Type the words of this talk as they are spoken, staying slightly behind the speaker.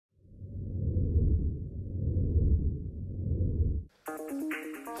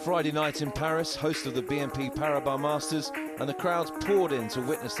Friday night in Paris, host of the BNP Paribas Masters, and the crowds poured in to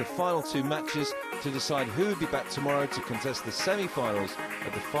witness the final two matches to decide who would be back tomorrow to contest the semi-finals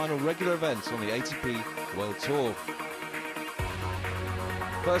of the final regular event on the ATP World Tour.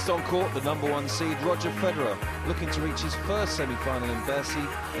 First on court, the #1 seed Roger Federer, looking to reach his first semi-final in Bercy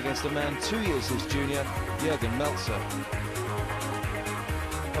against a man 2 years his junior, Jürgen Melzer.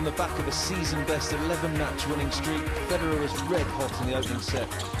 On the back of a season-best 11-match winning streak, Federer was red-hot in the opening set,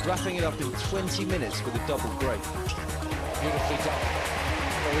 wrapping it up in 20 minutes with a double break. Beautifully done.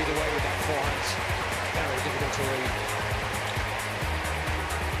 They'll read away with that forehand. Very difficult to read.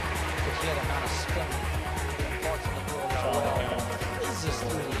 But he had a amount of spin. Parts on the ball that well. This is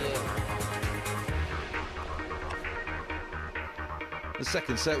through the air. The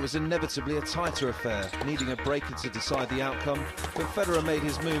second set was inevitably a tighter affair, needing a breaker to decide the outcome, but Federer made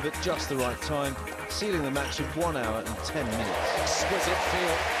his move at just the right time, sealing the match of 1 hour and 10 minutes. Exquisite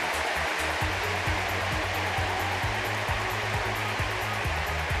feel.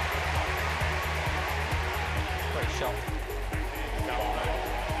 Great shot.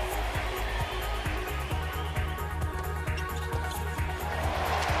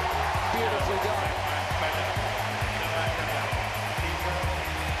 Beautifully done.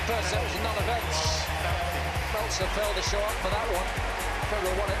 First set was a non-event. Melzer failed to show up for that one.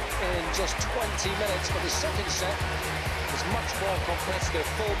 Federer won it in just 20 minutes, but the second set was much more competitive.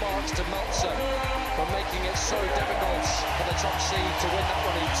 Full marks to Melzer for making it so difficult for the top seed to win that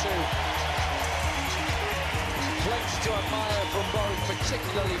one in two. Plenty to admire from both,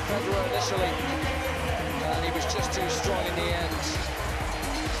 particularly Federer initially. And he was just too strong in the end.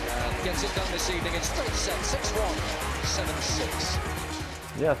 And gets it done this evening in straight set, 6-1, 7-6.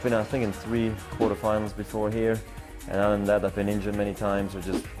 Yeah, I've been, I think, in 3 quarterfinals before here, and other than that, I've been injured many times, or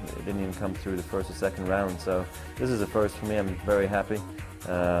just it didn't even come through the first or second round. So this is a first for me. I'm very happy.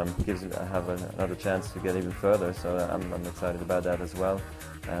 I have another chance to get even further, so I'm excited about that as well.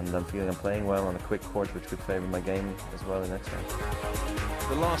 And I'm feeling I'm playing well on a quick court, which could favour my game as well the next round.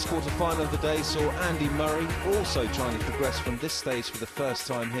 The last quarter-final of the day saw Andy Murray also trying to progress from this stage for the first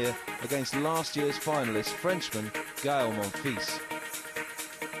time here against last year's finalist Frenchman Monfils.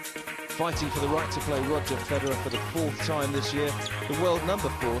 Fighting for the right to play Roger Federer for the 4th time this year, the world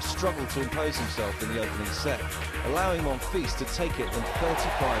 #4 struggled to impose himself in the opening set, allowing Monfils to take it in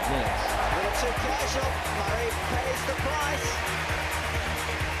 35 minutes. A little too casual, Murray pays the price.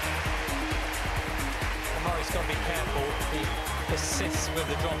 Murray's got to be careful. He persists with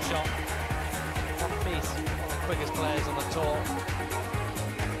the drop shot. Monfils, quickest players on the tour.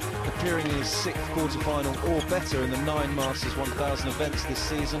 Appearing in his 6th quarter-final or better in the 9 Masters 1000 events this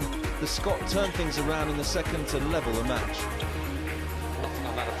season, the Scot turned things around in the second to level the match. Nothing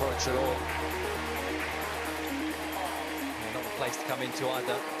on that approach at all. Not a place to come into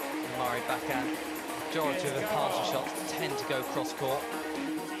either. Murray backhand. Majority of the partial shots tend to go cross-court.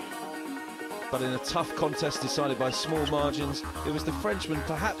 But in a tough contest decided by small margins, it was the Frenchman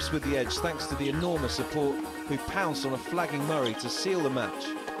perhaps with the edge thanks to the enormous support who pounced on a flagging Murray to seal the match.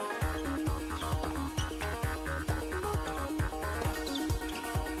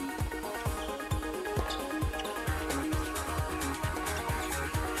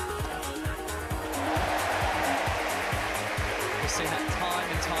 We've seen that time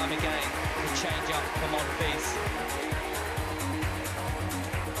and time again, the change up from Monfils.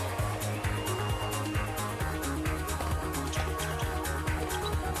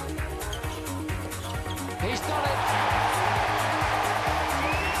 He's done it!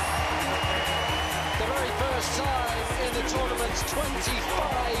 The very first time in the tournament's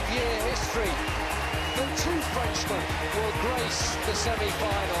 25-year history that 2 Frenchmen will grace the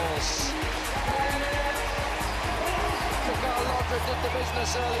semi-finals. Did the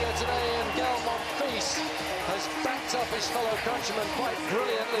business earlier today, and Monfils has backed up his fellow countrymen quite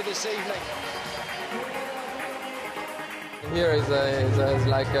brilliantly this evening. Here is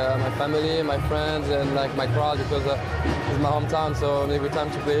like my family, my friends, and like my crowd, because it's my hometown. So every time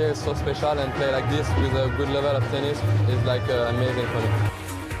to play here is so special, and play like this with a good level of tennis is like amazing for me.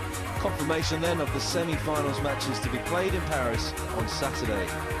 Confirmation then of the semi-finals matches to be played in Paris on Saturday.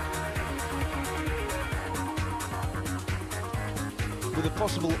 With a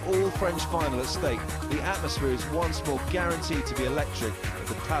possible all-French final at stake, the atmosphere is once more guaranteed to be electric at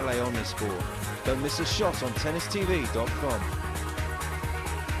the Palais Omnisport. Don't miss a shot on tennistv.com.